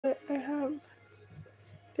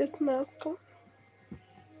this mask on.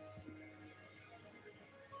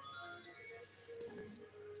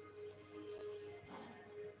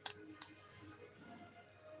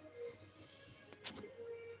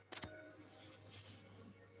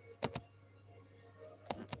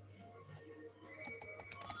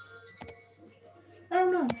 I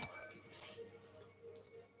don't know.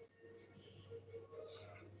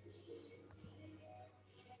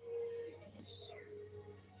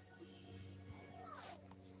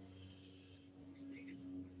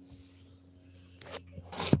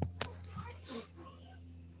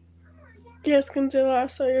 Yes, Gonzalo, I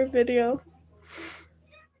saw your video.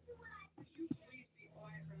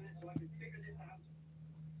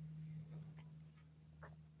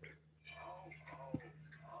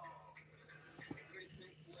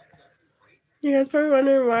 You guys probably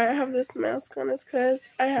wondering why I have this mask on. It's because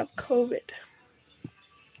I have COVID.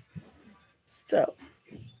 So,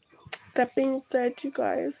 that being said, you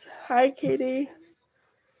guys, hi, Katie.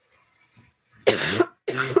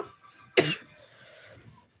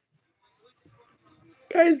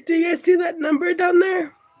 Guys, do you guys see that number down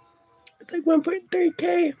there? It's like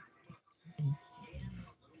 1.3K.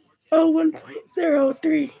 Oh,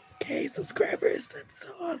 1.03K subscribers. That's so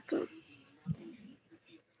awesome.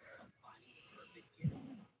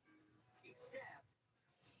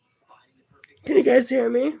 Can you guys hear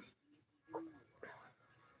me?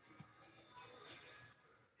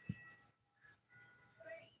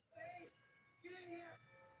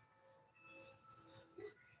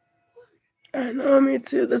 I know, me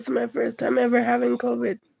too. This is my first time ever having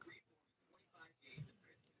COVID.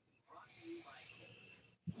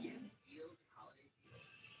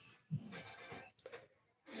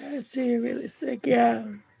 I see you're really sick. Yeah.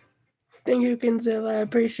 Thank you, Kinzilla. I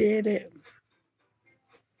appreciate it.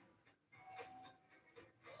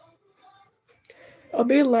 I'll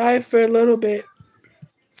be live for a little bit.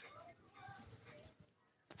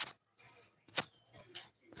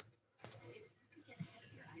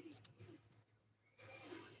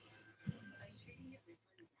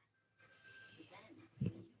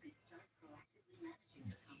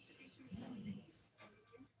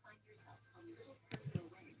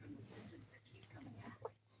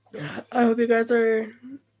 I hope you guys are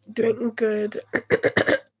doing good.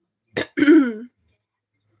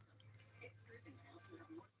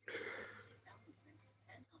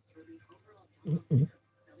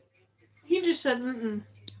 He just said, mm-mm.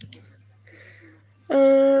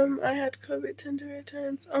 I had COVID 10 different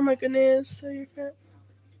times. Oh my goodness. So you're fat?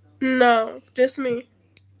 No, just me.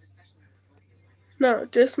 No,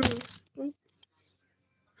 just me.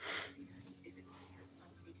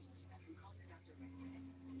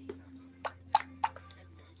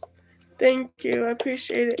 Thank you. I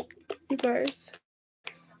appreciate it, you guys.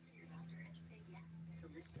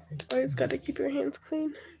 Always got to keep your hands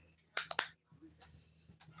clean.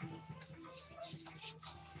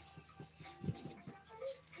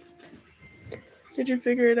 Did you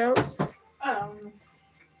figure it out?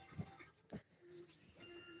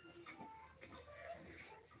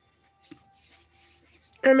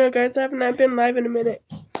 I know, guys. I have not been live in a minute.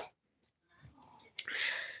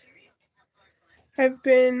 I've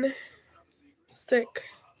been sick.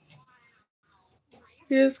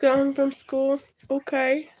 You just got home from school?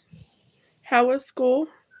 Okay. How was school?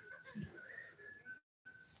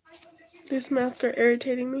 These masks are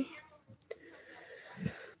irritating me.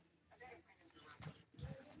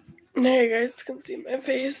 Now you guys can see my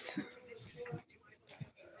face.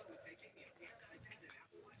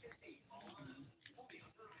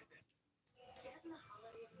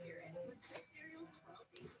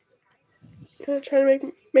 I'm gonna try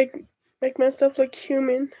to make myself look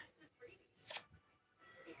human.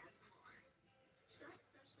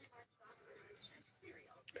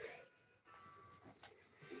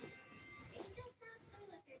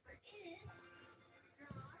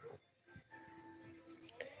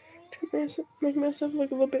 Make myself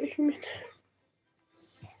look a little bit human.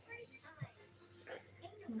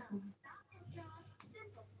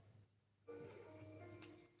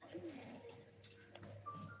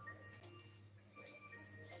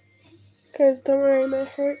 Guys, don't worry, my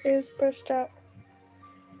hair is brushed out.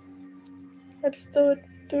 I just do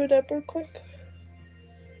it up real quick.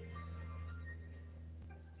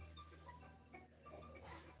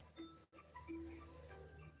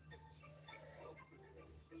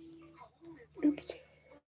 Oops.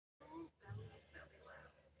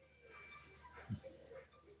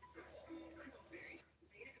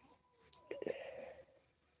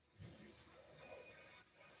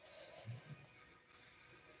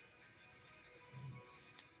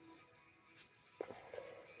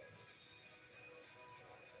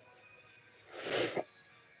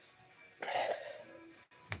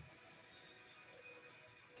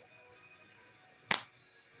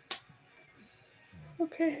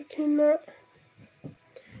 Okay, I cannot.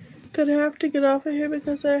 Gonna have to get off of here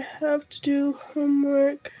because I have to do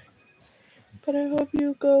homework. But I hope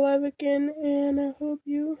you go live again, and I hope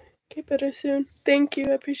you get better soon. Thank you,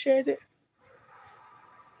 I appreciate it.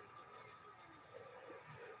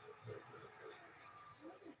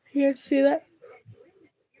 You guys see that?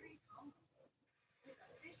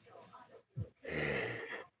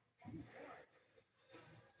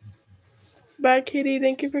 Bye, Katie.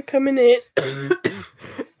 Thank you for coming in.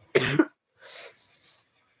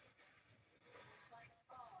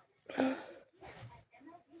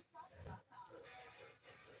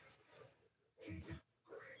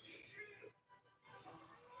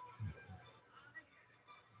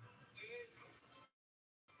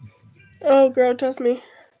 Oh, girl, trust me.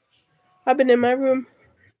 I've been in my room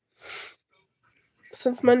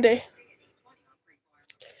since Monday.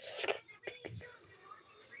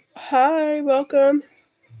 Hi, welcome.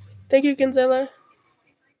 Thank you, Gonzella.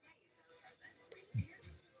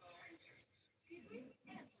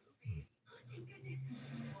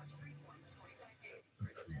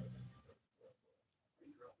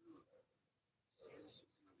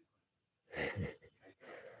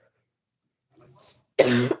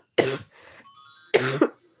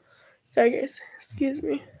 Sorry, guys. Excuse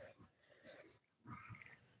me.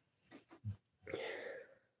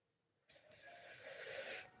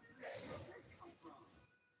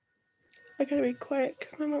 I gotta be quiet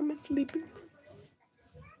because my mom is sleeping.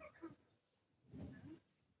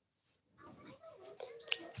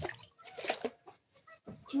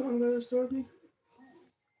 Do you want to go to the store with me?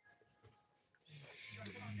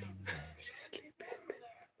 She's sleeping.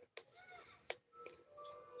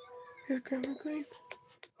 Is grandma going?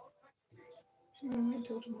 She's going to wait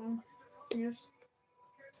until tomorrow, I guess.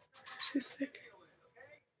 She's sick.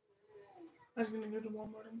 I was going to go to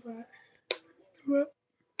Walmart and buy For what?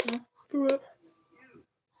 Huh? For what?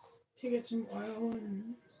 to get some oil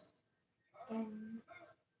and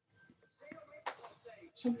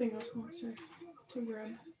something else Mom said to grab.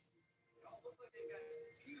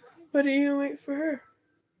 Why don't you wait for her?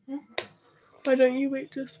 Huh? Why don't you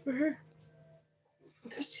wait just for her?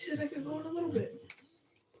 Because she said I could go in a little bit.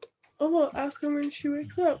 Oh, well, ask her when she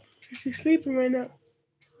wakes up. She's sleeping right now.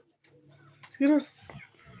 She's gonna.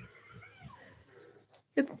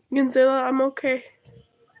 Gonzala, I'm okay.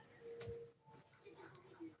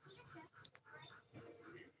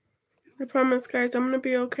 I promise, guys, I'm gonna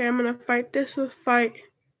be okay. I'm gonna fight this with fight.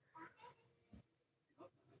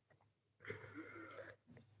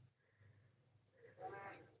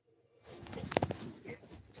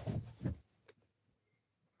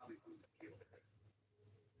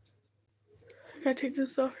 I gotta take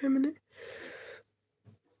this off for a minute.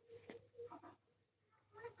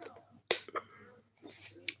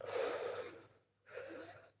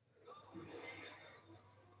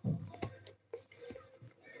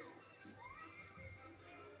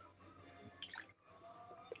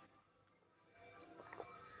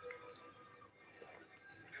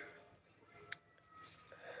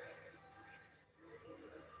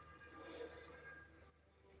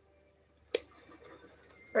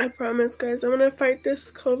 I promise, guys, I'm gonna fight this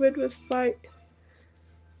COVID with fight.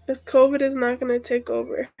 This COVID is not gonna take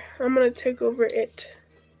over. I'm gonna take over it.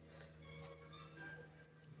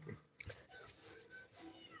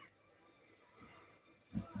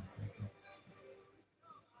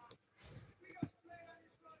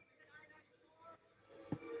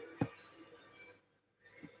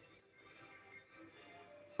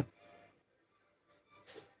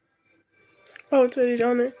 Oh, it's already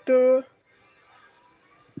down there. Duh.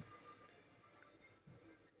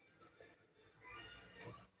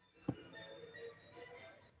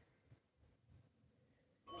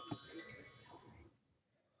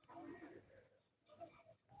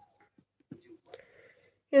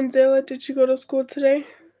 And Zayla, did you go to school today?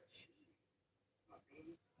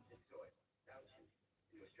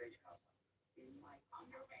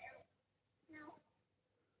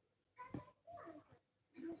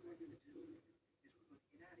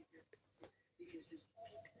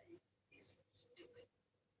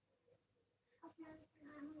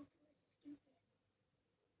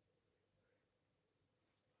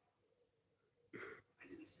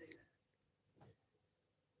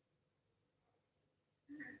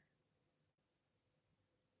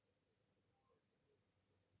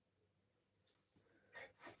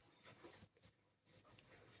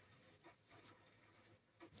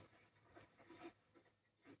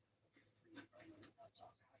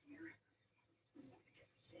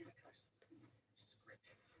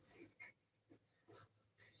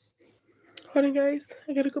 Hold on, guys.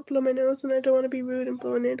 I gotta go blow my nose, and I don't want to be rude and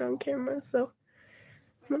blowing it on camera, so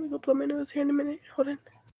gonna go blow my nose here in a minute. Hold on.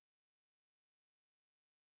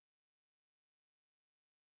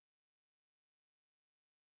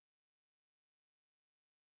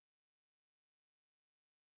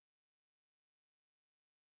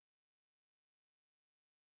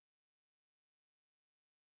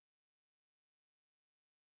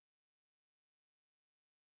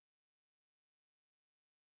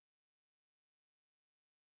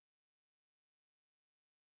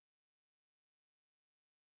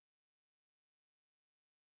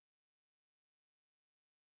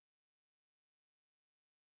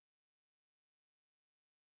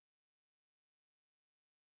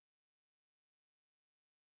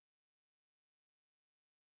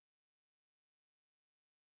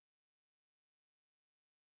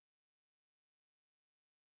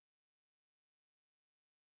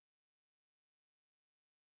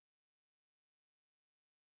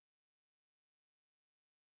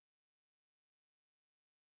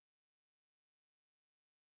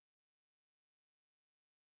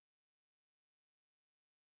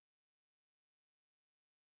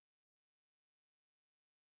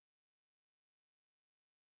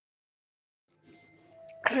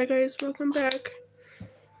 Hi guys, welcome back.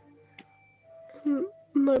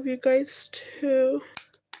 Love you guys too.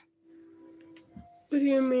 What do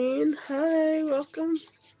you mean? Hi, welcome.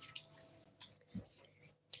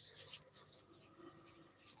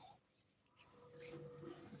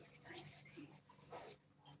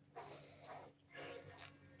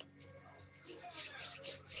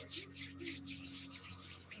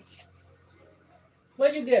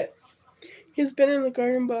 What'd you get? He's been in the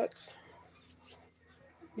garden box.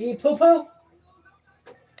 You eat poo-poo?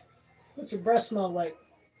 What's your breath smell like?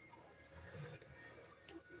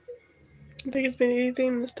 I think he's been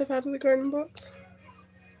eating the stuff out of the garden box.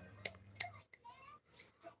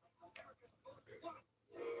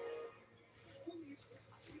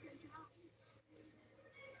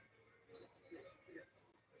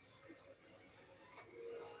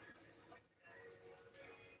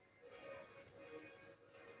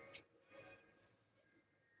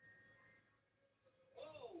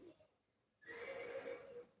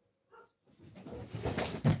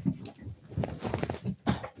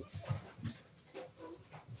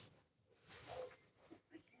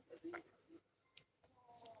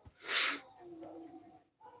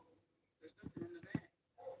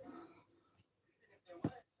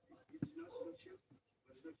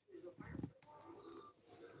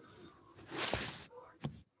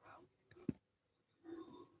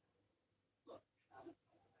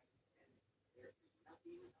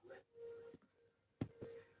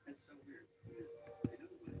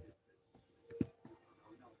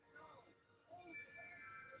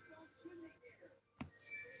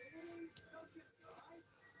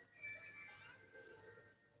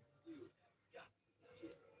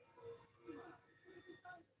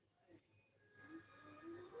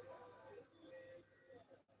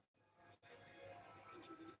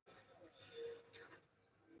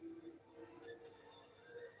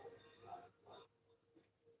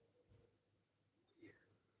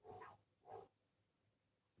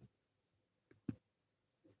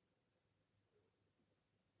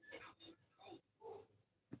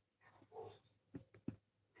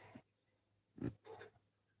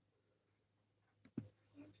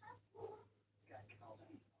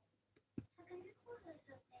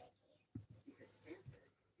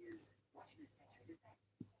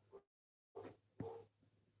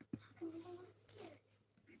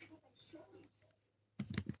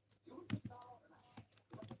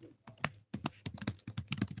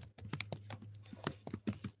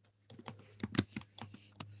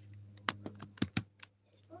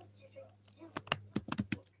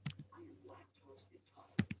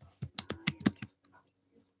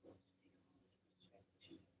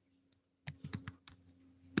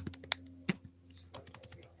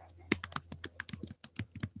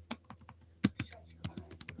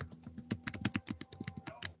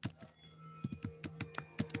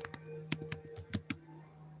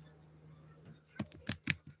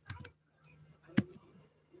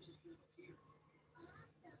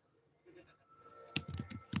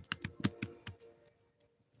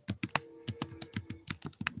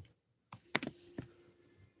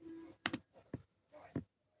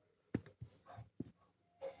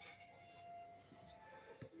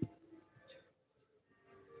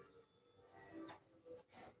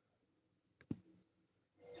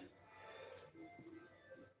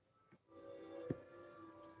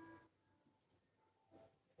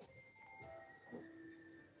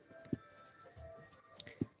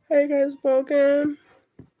 Hi guys, welcome.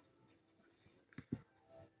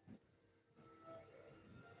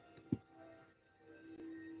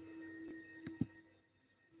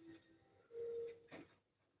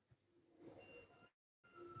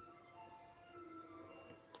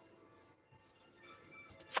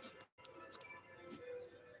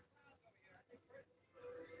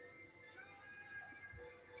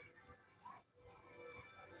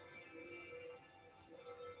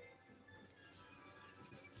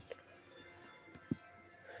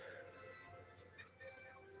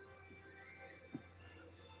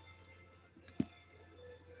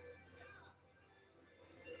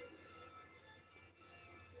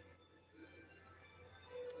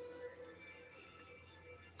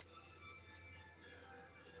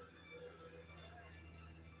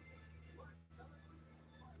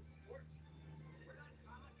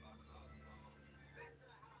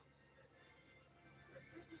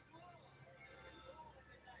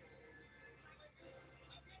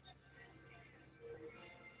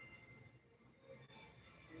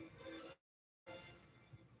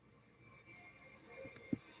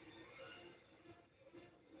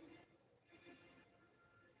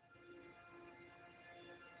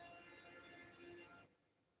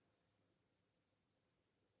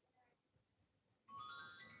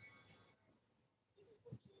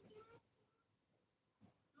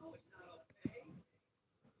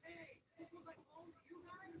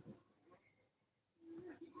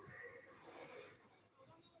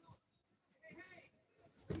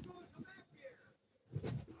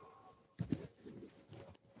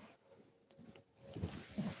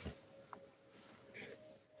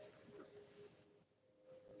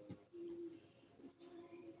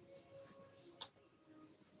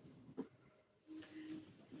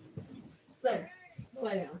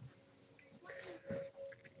 Lay down.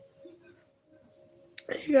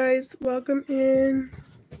 Hey guys, welcome in.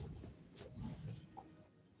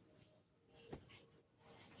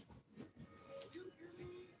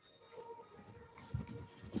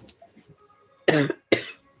 Guess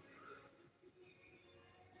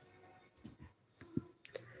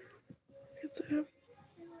I have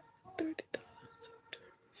 $30.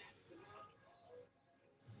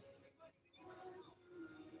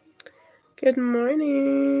 Good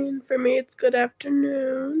morning. For me, it's good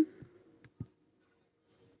afternoon.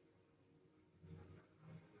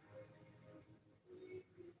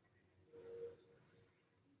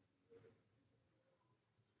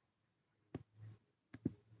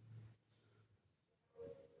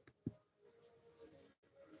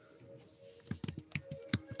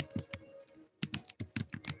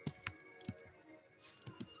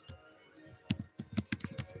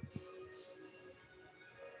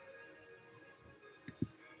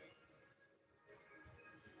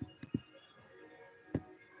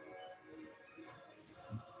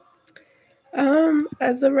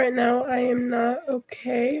 As of right now, I am not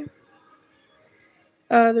okay.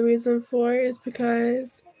 The reason for it is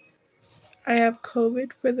because I have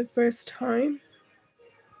COVID for the first time.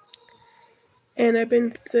 And I've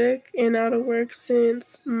been sick and out of work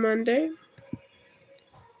since Monday.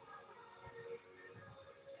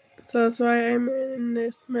 So that's why I'm in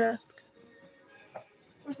this mask.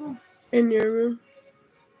 In your room.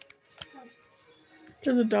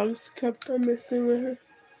 Because the dogs kept on messing with her.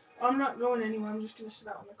 I'm not going anywhere. I'm just gonna sit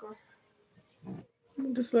out in the car.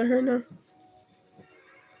 Just let her know.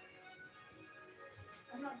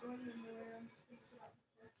 I'm not going anywhere. I'm just gonna sit out.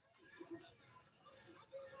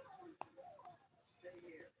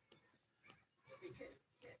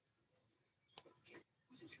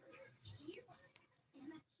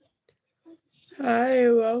 Hi,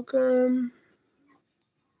 welcome.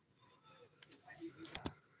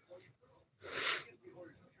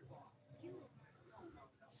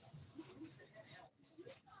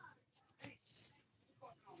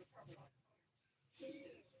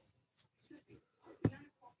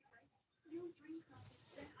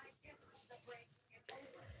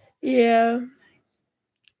 Yeah.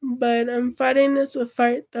 But I'm fighting this with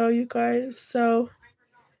fight though, you guys. So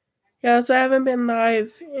yeah, so I haven't been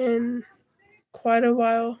live in quite a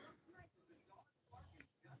while.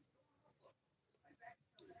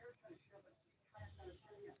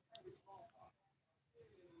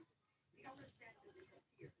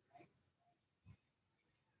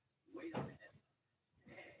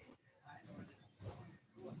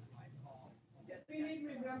 If you need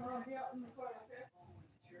me, Grandma, I'll be out in the car, okay?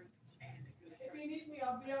 If you need me,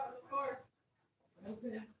 I'll be out in the car.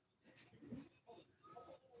 Okay.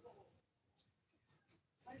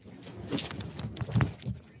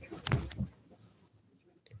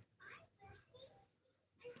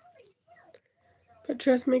 But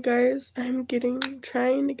trust me guys, I'm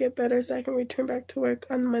trying to get better so I can return back to work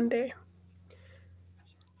on Monday.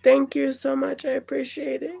 Thank you so much. I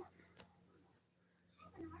appreciate it.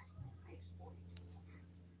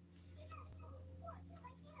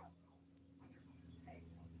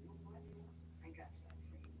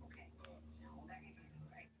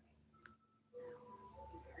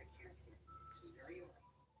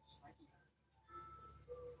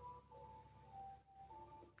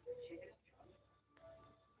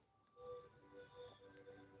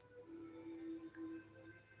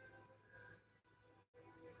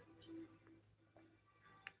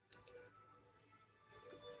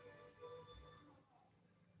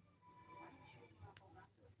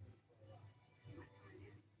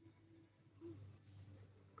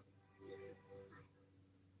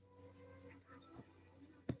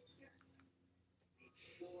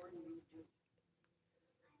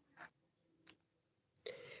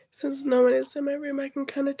 Since no one is in my room, I can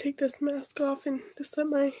kind of take this mask off and just let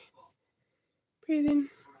my breathing.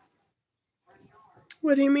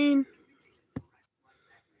 What do you mean?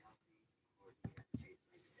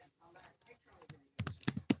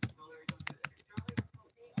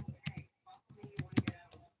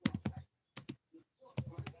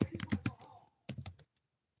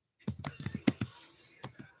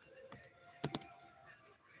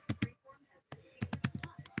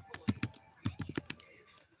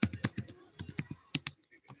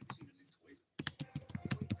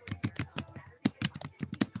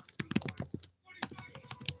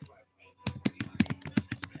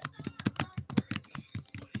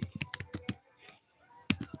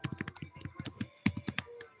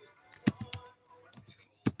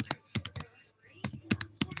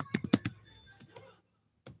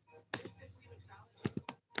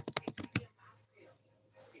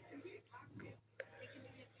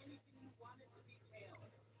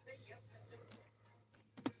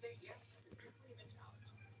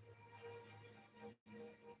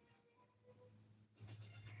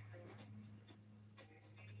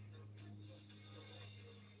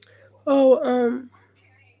 Oh,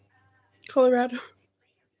 Colorado.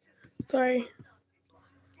 Sorry.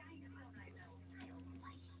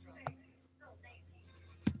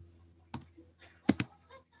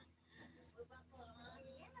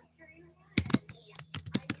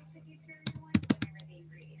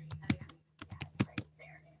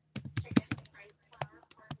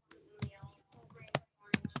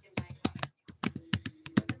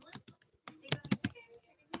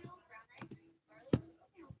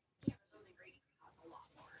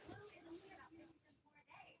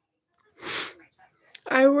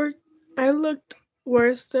 I looked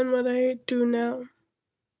worse than what I do now.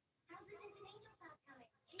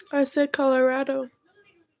 I said Colorado.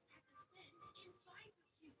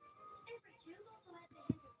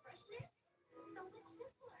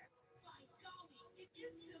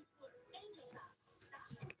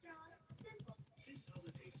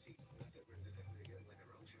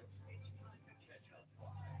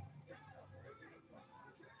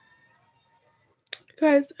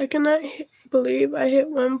 Guys, I cannot believe I hit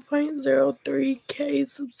 1.03k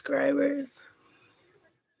subscribers.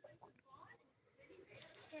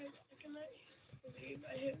 Guys, I cannot believe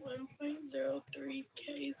I hit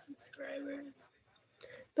 1.03k subscribers.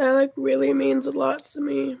 That like really means a lot to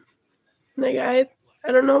me. Like I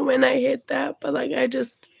don't know when I hit that, but like I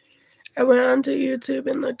went onto YouTube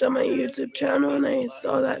and looked on my YouTube channel and I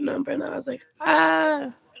saw that number and I was like, ah.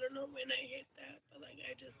 I don't know when I hit that, but like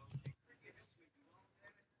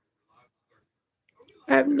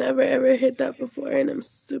I've never ever hit that before and I'm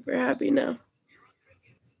super happy now.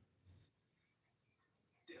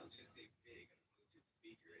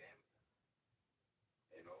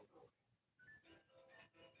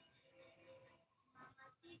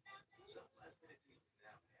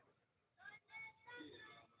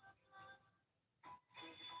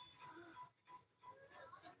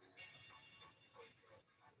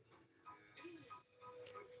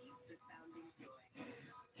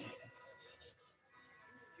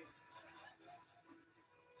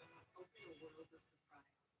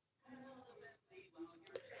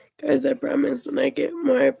 Guys, I promise when I get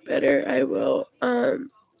more better, I will,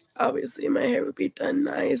 obviously my hair will be done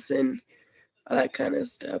nice and all that kind of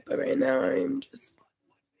stuff. But right now I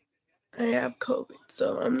have COVID,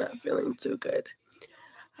 so I'm not feeling too good.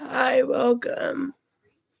 Hi, welcome.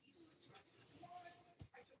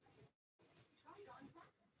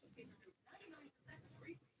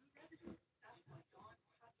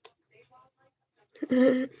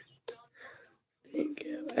 Thank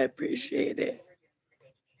you. I appreciate it.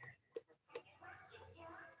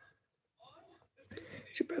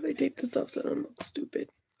 Should probably take this off so I don't look stupid.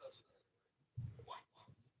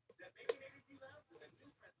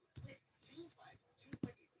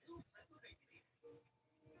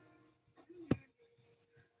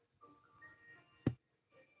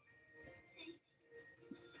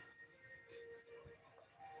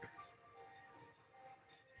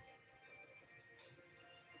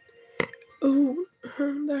 Ooh,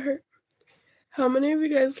 that hurt. How many of you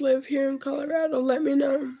guys live here in Colorado? Let me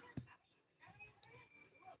know.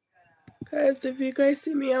 Guys, if you guys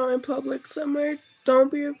see me out in public somewhere, don't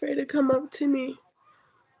be afraid to come up to me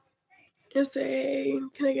and say, hey,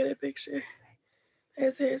 can I get a picture?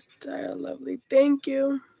 Nice hairstyle, lovely. Thank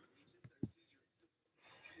you.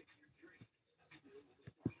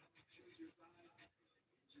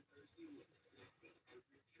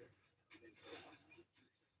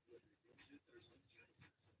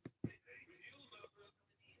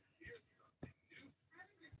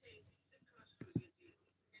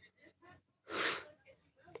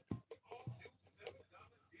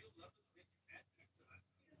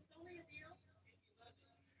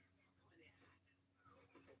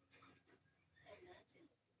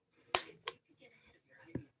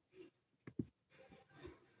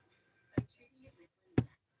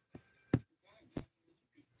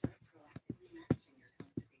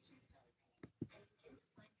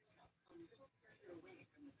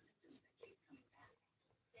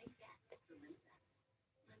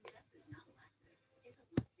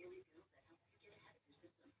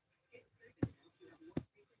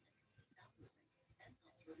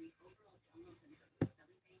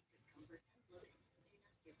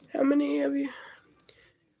 How many of you?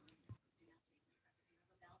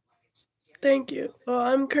 Thank you. Well,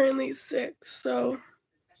 I'm currently sick, so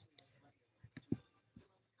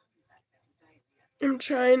I'm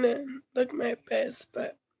trying to look my best,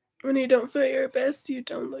 but when you don't feel your best, you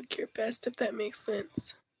don't look your best, if that makes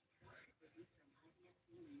sense.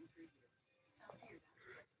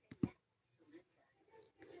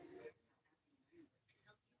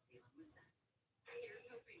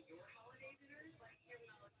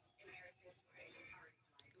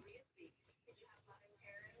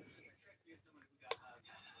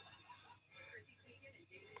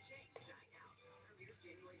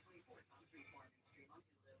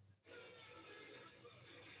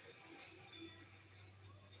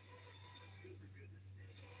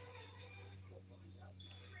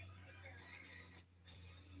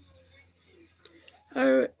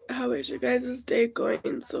 How is your guys' day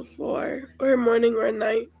going so far? Or morning or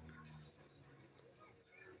night?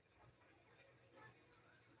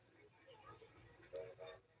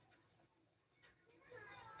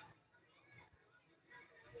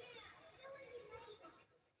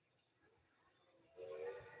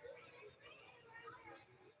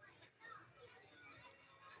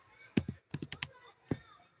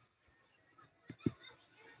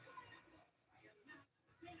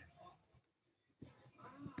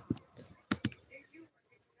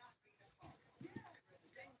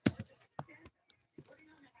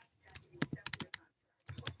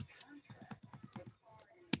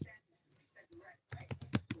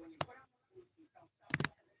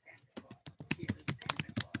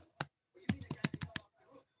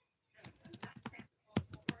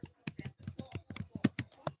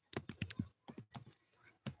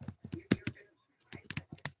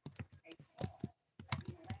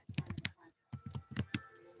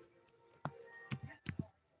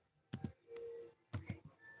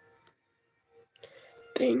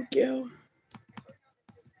 Thank you.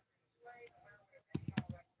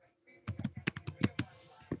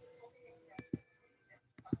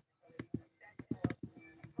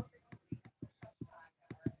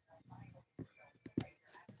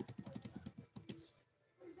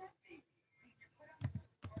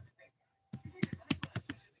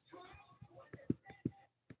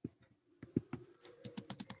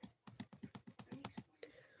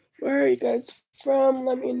 Where are you guys from?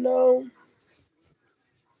 Let me know.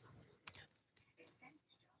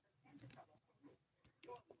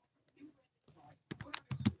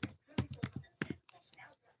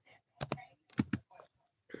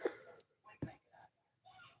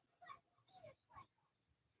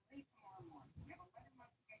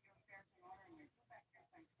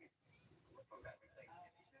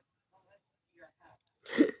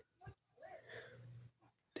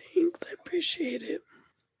 Thanks, I appreciate it.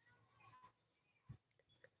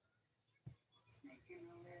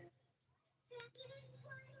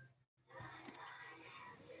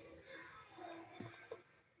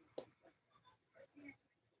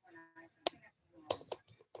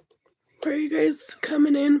 Where are you guys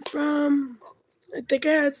coming in from? I think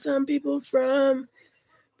I had some people from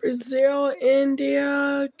Brazil,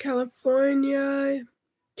 India, California,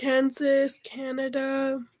 Kansas,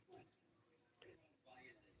 Canada,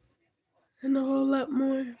 and a whole lot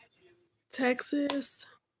more. Texas.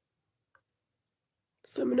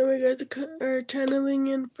 So let me know where you guys are channeling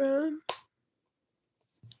in from.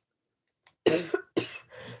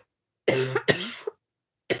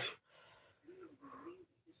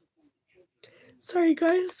 Sorry,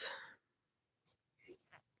 guys.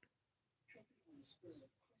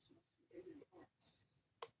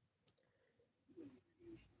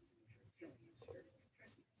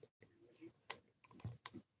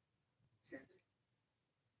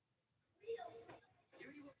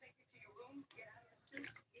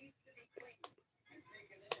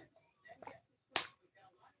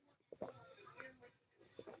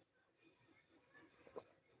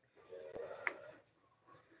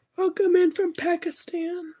 Welcome in from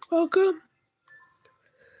Pakistan. Welcome.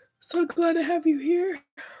 So glad to have you here.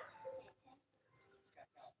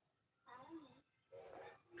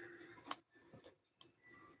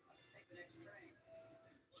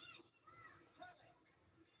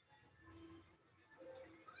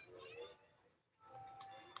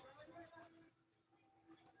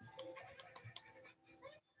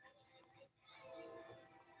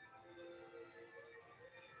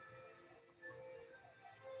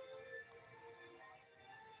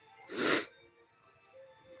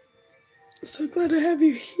 So glad to have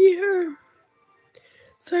you here.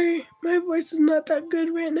 Sorry, my voice is not that good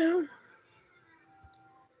right now.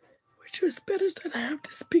 Which was better than I have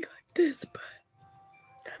to speak like this, but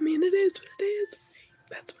I mean, it is what it is.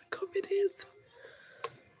 That's what COVID is.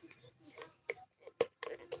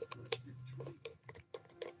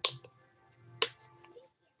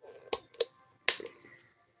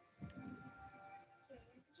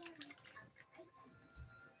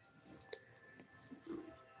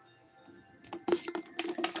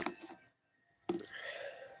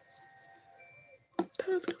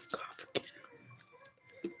 I was gonna cough again.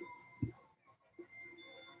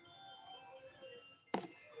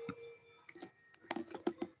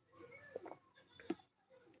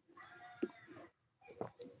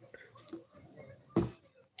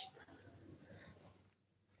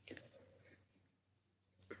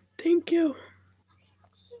 Thank you.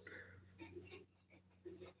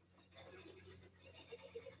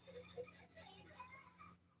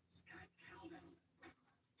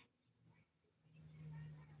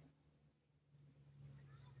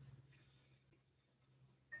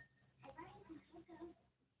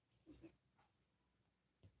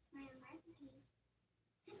 My own recipe.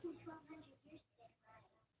 Took me 1,200 years to get it right.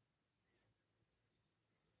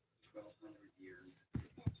 1,200 years?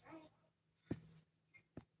 That's right.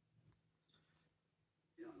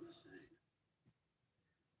 You know, I'm just saying.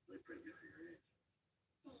 Look pretty good for your age.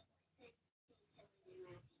 Thanks. That's so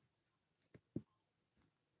interacting.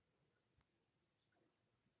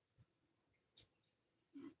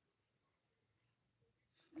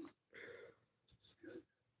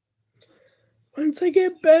 Once I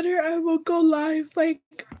get better, I will go live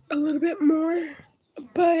like a little bit more.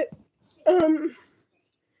 But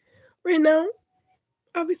right now,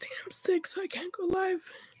 obviously I'm sick, so I can't go live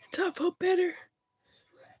until I feel better.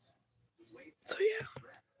 So yeah,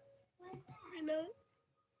 right now,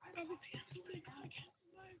 obviously I'm sick, so I can't go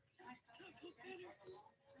live until I feel better.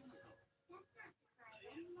 So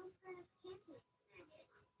yeah. Most grown-ups can't do it. It just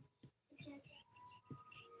sort of does that.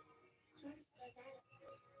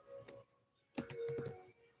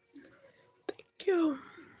 Thank you.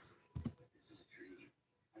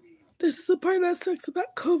 This is the part that sucks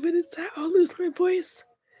about COVID, is that I'll lose my voice.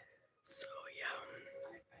 So yeah.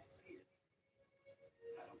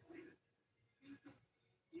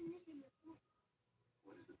 You're missing the point.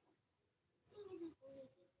 What is the point? Seeing isn't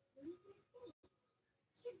believing. Believing is seeing.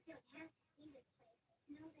 Kids don't have to see this place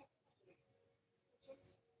to know that it's here. They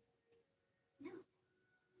just know.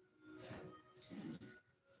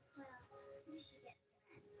 Well, we should get to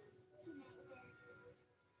that. Good night, sir.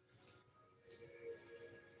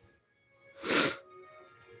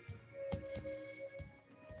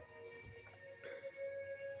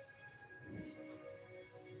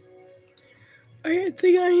 I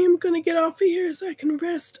think I am gonna get off of here so I can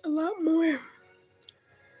rest a lot more.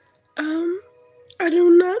 I do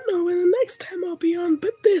not know when the next time I'll be on,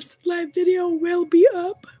 but this live video will be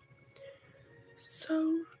up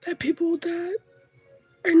so that people that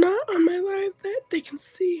are not on my live, that they can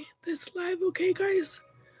see this live, okay guys?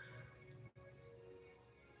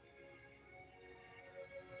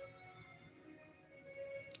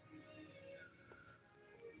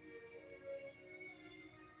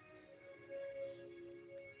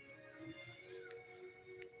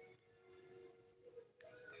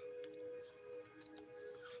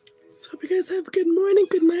 So hope you guys have a good morning,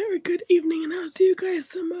 good night, or good evening, and I'll see you guys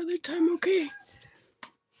some other time, okay?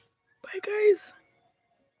 Bye guys.